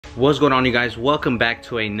What's going on, you guys? Welcome back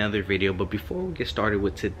to another video. But before we get started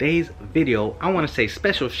with today's video, I want to say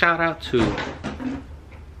special shout out to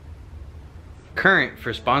Current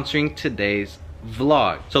for sponsoring today's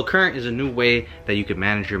vlog. So Current is a new way that you can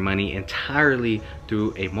manage your money entirely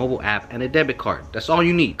through a mobile app and a debit card. That's all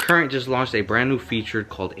you need. Current just launched a brand new feature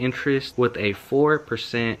called Interest with a 4%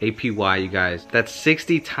 APY, you guys. That's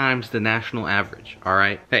 60 times the national average. All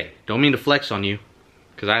right. Hey, don't mean to flex on you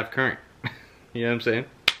because I have Current. You know what I'm saying?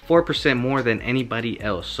 4% more than anybody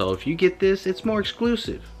else. So if you get this, it's more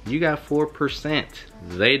exclusive. You got 4%.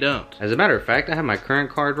 They don't. As a matter of fact, I have my Current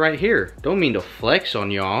card right here. Don't mean to flex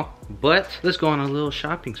on y'all, but let's go on a little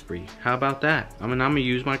shopping spree. How about that? I'm gonna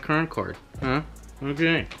use my Current card. Huh?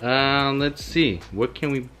 Okay. Let's see. What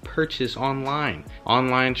can we purchase online?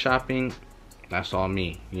 Online shopping. That's all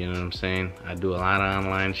me, you know what I'm saying? I do a lot of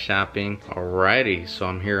online shopping. Alrighty, so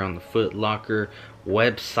I'm here on the Foot Locker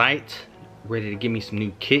website, ready to give me some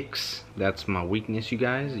new kicks. That's my weakness, you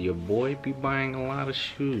guys. Your boy be buying a lot of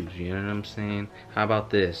shoes, you know what I'm saying? How about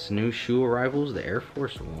this? New shoe arrivals, the Air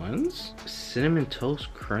Force Ones? Cinnamon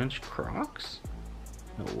Toast Crunch Crocs?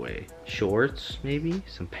 No way. Shorts, maybe?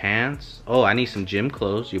 Some pants? Oh, I need some gym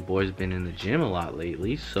clothes. Your boy's been in the gym a lot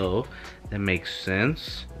lately, so that makes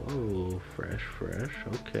sense. Whoa, fresh.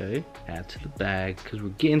 Okay. Add to the bag, because we're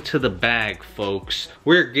getting to the bag, folks.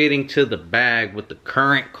 We're getting to the bag with the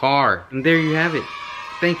Current card. And there you have it.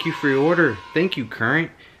 Thank you for your order. Thank you,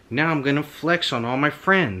 Current. Now I'm gonna flex on all my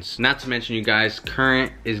friends. Not to mention, you guys,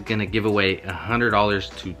 Current is gonna give away $100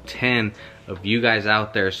 to 10 of you guys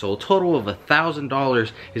out there. So a total of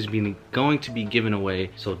 $1,000 is going to be given away.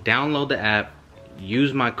 So download the app,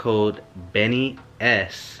 use my code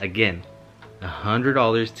BennyS. Again,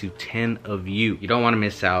 $100 to 10 of you. You don't want to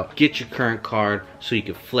miss out. Get your Current card so you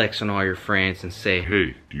can flex on all your friends and say,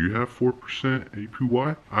 hey, do you have 4%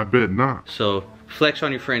 APY? I bet not. So flex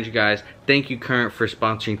on your friends, you guys. Thank you, Current, for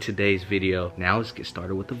sponsoring today's video. Now let's get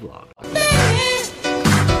started with the vlog.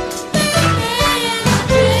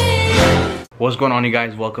 What's going on, you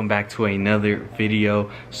guys? Welcome back to another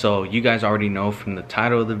video. So you guys already know from the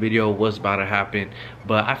title of the video what's about to happen,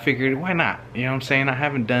 but I figured why not? You know what I'm saying? I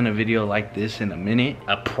haven't done a video like this in a minute.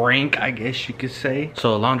 A prank, I guess you could say.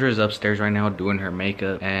 So Alondra is upstairs right now doing her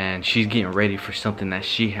makeup, and she's getting ready for something that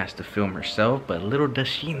she has to film herself. But little does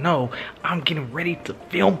she know, I'm getting ready to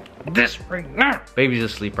film this right now. Baby's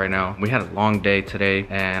asleep right now. We had a long day today,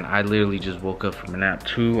 and I literally just woke up from a nap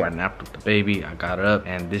too. I napped with the baby. I got up,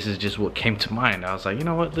 and this is just what came to mind. I was like, you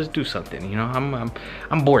know what? Let's do something. You know,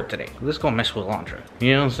 I'm bored today. Let's go mess with Alondra.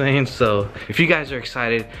 You know what I'm saying? So if you guys are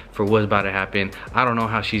excited for what's about to happen, I don't know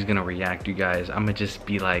how she's gonna react, you guys. I'm gonna just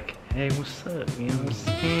be like, hey, what's up? You know what I'm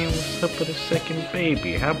saying? What's up with a second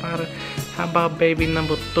baby? How about baby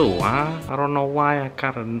number 2, huh? I don't know why I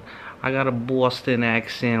got a Boston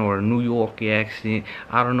accent or a New York accent.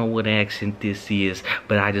 I don't know what accent this is,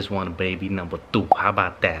 but I just want a baby number 2. How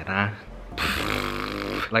about that, huh?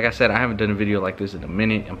 Like I said, I haven't done a video like this in a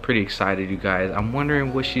minute. I'm pretty excited, you guys. I'm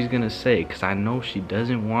wondering what she's gonna say, because I know she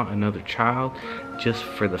doesn't want another child, just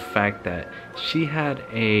for the fact that she had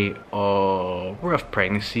a rough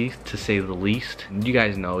pregnancy, to say the least. You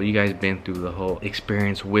guys know, you guys been through the whole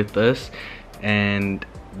experience with us, and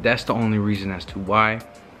that's the only reason as to why.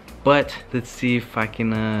 But let's see if I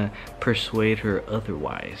can persuade her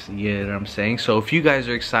otherwise. You know what I'm saying? So if you guys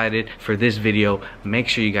are excited for this video, make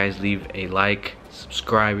sure you guys leave a like,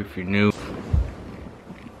 subscribe if you're new.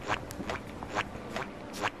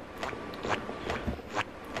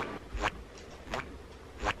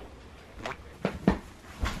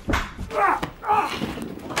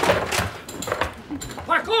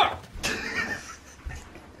 Parkour!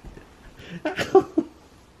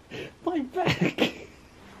 My back.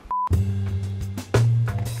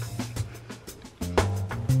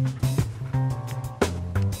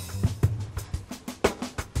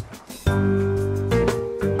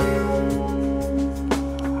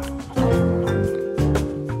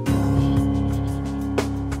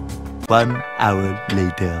 One hour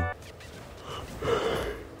later.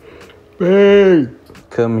 Babe,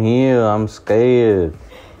 come here. I'm scared.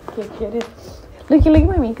 Look at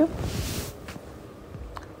my makeup.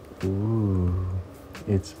 Ooh,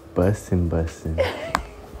 it's bussin'.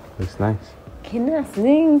 Looks nice. Can I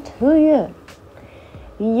sing to you?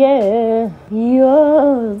 Yeah,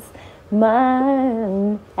 yours,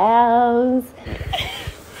 mine, ours.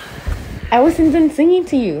 I wasn't done singing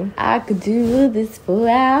to you. I could do this for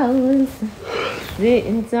hours. Sit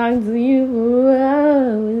and talk to you for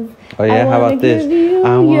hours. Oh yeah, how about this?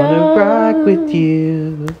 I wanna rock with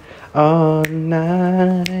you. All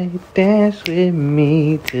night, dance with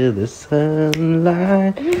me till the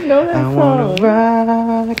sunlight. I didn't know that I wanna song.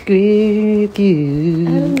 rock with you.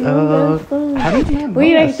 I don't know that song. How did you not know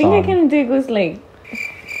Wait, I that think I song? can dig was like.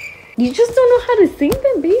 You just don't know how to sing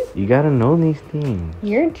them, babe. You gotta know these things.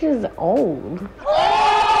 You're just old.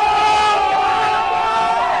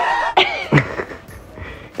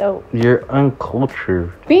 So, You're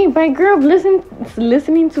uncultured. babe, I grew up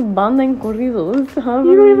listening to banda and corridos. Huh?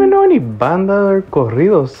 You don't even know any banda or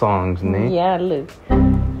corrido songs, Nick. Yeah, look.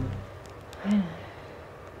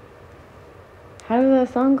 How does that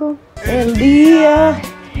song go? El día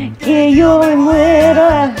que yo me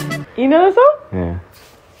muera. You know that song? Yeah.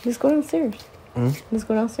 Let's go downstairs. Let's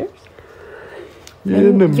go downstairs. Yeah,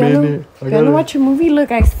 in a minute. You wanna watch a movie?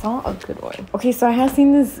 Look, I saw a good one. Okay, so I have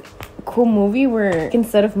seen this cool movie where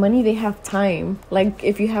instead of money, they have time. Like,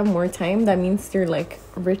 if you have more time, that means you're, like,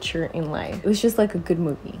 richer in life. It was just, like, a good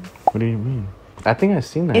movie. What do you mean? I think I've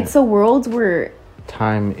seen that. It's a world where,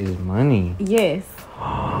 Time is money. yes.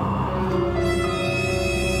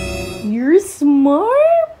 You're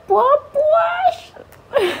smart, Papash.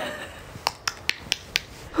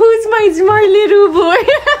 Who's my smart little boy?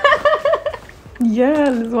 Yeah,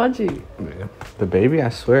 let's watch it. The baby, I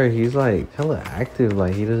swear, he's like hella active.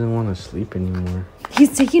 Like he doesn't want to sleep anymore.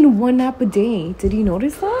 He's taking 1 nap a day. Did you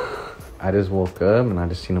notice that? I just woke up and I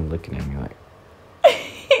just seen him looking at me like.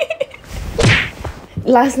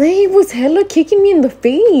 Last night he was hella kicking me in the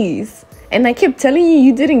face. And I kept telling you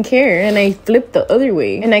you didn't care. And I flipped the other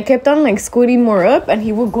way. And I kept on like squatting more up. And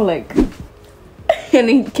he would go like... and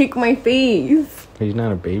he'd kick my face. He's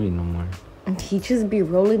not a baby no more. And he'd just be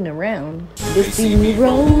rolling around. Just see me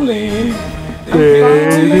rolling.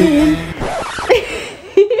 Baby.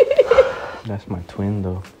 That's my twin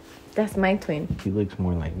though. That's my twin. He looks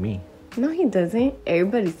more like me. No, he doesn't.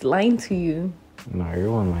 Everybody's lying to you. No,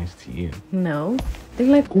 everyone lies to you. No. They're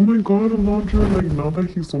like... Oh my god, Alondra, like now that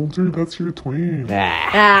he's older, that's your twin.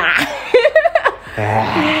 Ah.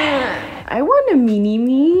 I want a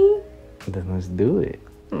mini-me. Then let's do it.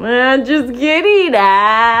 Just kidding.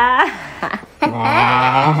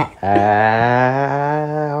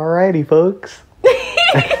 Alrighty, folks.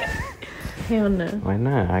 Hell no. Why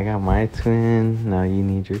not? I got my twin. Now you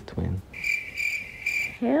need your twin.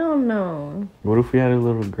 Hell no. What if we had a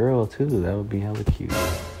little girl too? That would be hella cute.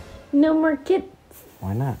 No more kids.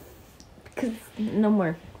 Why not? Because no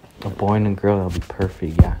more. A boy and a girl, that'll be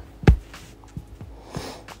perfect, yeah.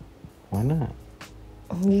 Why not?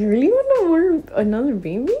 You really want another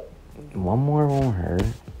baby? One more won't hurt.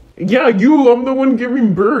 Yeah, I'm the one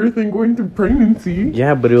giving birth and going through pregnancy.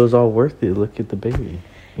 Yeah, but it was all worth it. Look at the baby.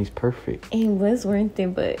 He's perfect. It was worth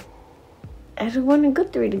it, but I don't want to go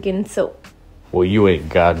through it again, so... Well, you ain't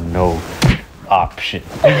got no option.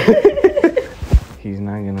 He's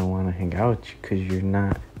not gonna want to hang out with you because you're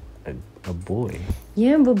not a boy.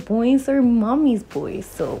 Yeah, but boys are mommy's boys,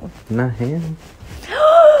 so... Not him.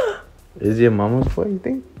 Is he a mama's boy, you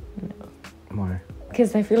think? No. Why?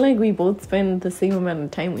 Because I feel like we both spend the same amount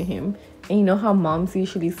of time with him. And you know how moms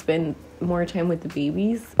usually spend more time with the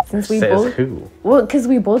babies? Since we Says both... who? Well, because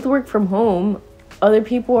we both work from home. Other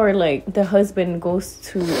people are like, the husband goes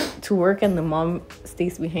to work and the mom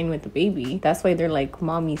stays behind with the baby. That's why they're like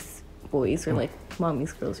mommy's boys or like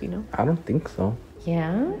mommy's girls, you know? I don't think so.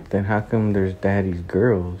 Yeah? Then how come there's daddy's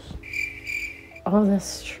girls? Oh,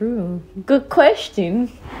 that's true. Good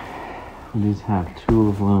question. Just have 2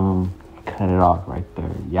 of them. Cut it off right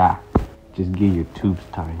there. Yeah. Just get your tubes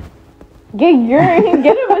tied. Get a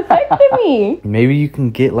vasectomy. Maybe You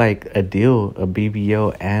can get like a deal, a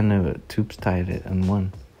BBL and a tubes tied in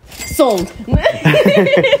one. sold.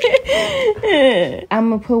 I'm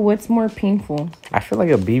gonna put what's more painful. I feel like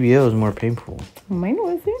a BBL is more painful. Mine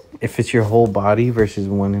wasn't. If it's your whole body versus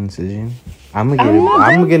one incision, I'm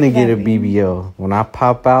gonna get a BBL. When I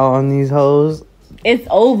pop out on these hoes, It's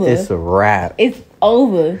over. it's a wrap. It's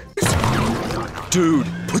over. Dude,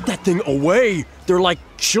 put that thing away. They're like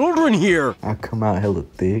children here. I come out hella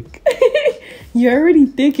thick. You're already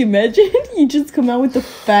thick. Imagine you just come out with a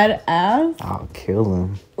fat ass. I'll kill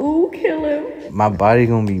him. Ooh, kill him. My body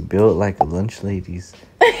gonna be built like a lunch lady's.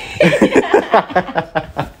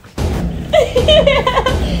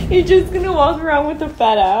 You're just gonna walk around with a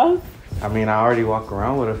fat ass. I mean, I already walk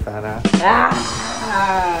around with a fat ass.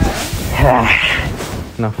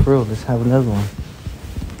 No, for real, let's have another one.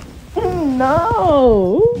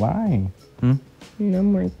 No. Why? No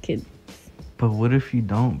more kids. But what if you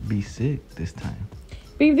don't be sick this time?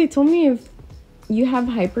 Babe, they told me if you have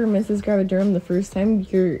hyperemesis gravidarum the first time,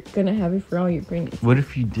 you're gonna have it for all your pregnancy. What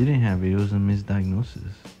if you didn't have it? It was a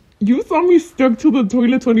misdiagnosis. You saw me stuck to the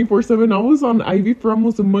toilet 24/7. I was on IV for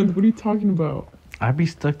almost a month. What are you talking about? I'd be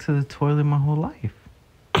stuck to the toilet my whole life.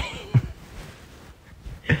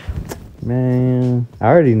 Man, I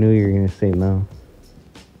already knew you were gonna say no.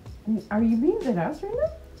 Are you being dead ass right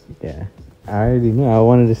now? Yeah, I already knew. I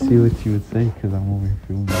wanted to see what you would say because I'm over here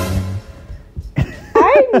feeling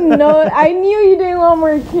I knew you didn't want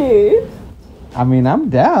more kids. I mean, I'm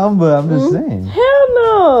down, but I'm just saying. Hell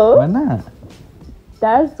no. Why not?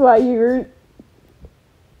 That's why you're...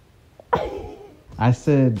 I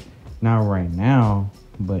said not right now,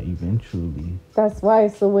 but eventually. That's why.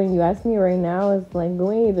 So when you ask me right now, it's like,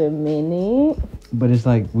 wait a minute. But it's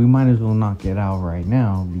like, we might as well knock it out right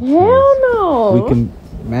now. Hell no. We can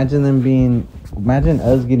imagine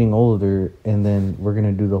us getting older, and then we're going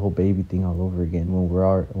to do the whole baby thing all over again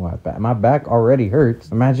when my back already hurts.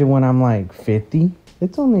 Imagine when I'm like 50.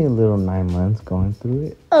 It's only a little 9 months going through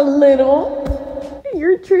it. A little?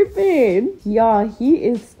 You're tripping. Y'all, he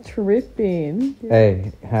is tripping.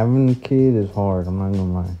 Hey, having a kid is hard. I'm not going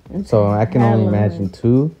to lie. So I can only imagine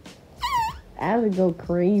 2. I would go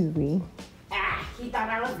crazy. He thought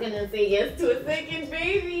I was gonna say yes to a second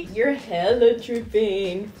baby. You're hella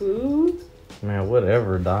tripping, fool. Man,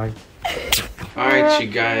 whatever, dog. Alright, you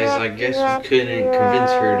guys, I guess we couldn't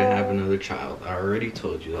convince her to have another child. I already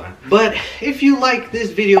told you that. But if you like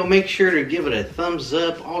this video, make sure to give it a thumbs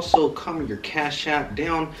up. Also, comment your Cash App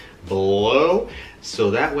down below,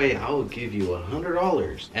 so that way I will give you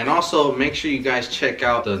 $100. And also, make sure you guys check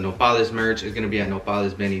out the Nopales merch. It's gonna be at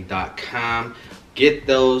nopalesbenny.com. Get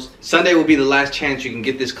those. Sunday will be the last chance you can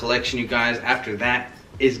get this collection, you guys. After that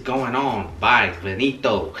is going on. Bye,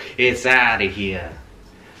 Benito. It's out of here.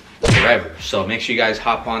 Forever. So make sure you guys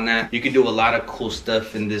hop on that. You can do a lot of cool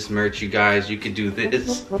stuff in this merch, you guys. You could do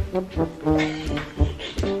this.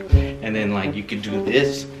 And then like you could do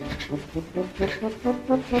this.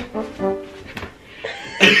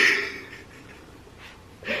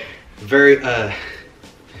 Very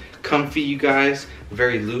comfy, you guys.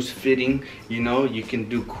 Very loose fitting. You know, you can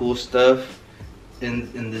do cool stuff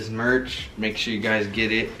in this merch. Make sure you guys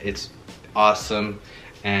get it. It's awesome.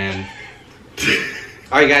 And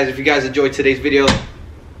alright guys, if you guys enjoyed today's video,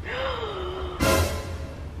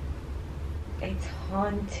 it's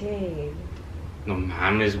haunted. no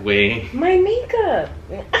mames, way. My makeup.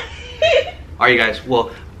 Alright guys,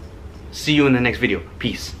 well, see you in the next video.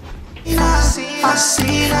 Peace. Look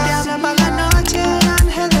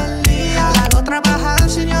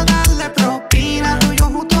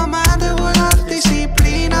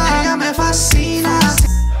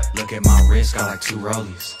at my wrist, got like 2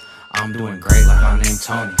 rollies. I'm doing great like my name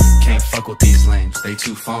Tony. Can't fuck with these lames, they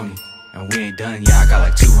too phony. And we ain't done, yeah, I got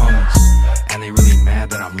like 2 homies. And they really mad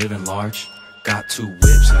that I'm living large. Got 2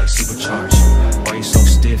 whips and they supercharged. Why you so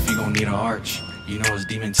stiff, you gon' need an arch. You know it's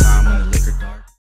demon time when the liquor dark.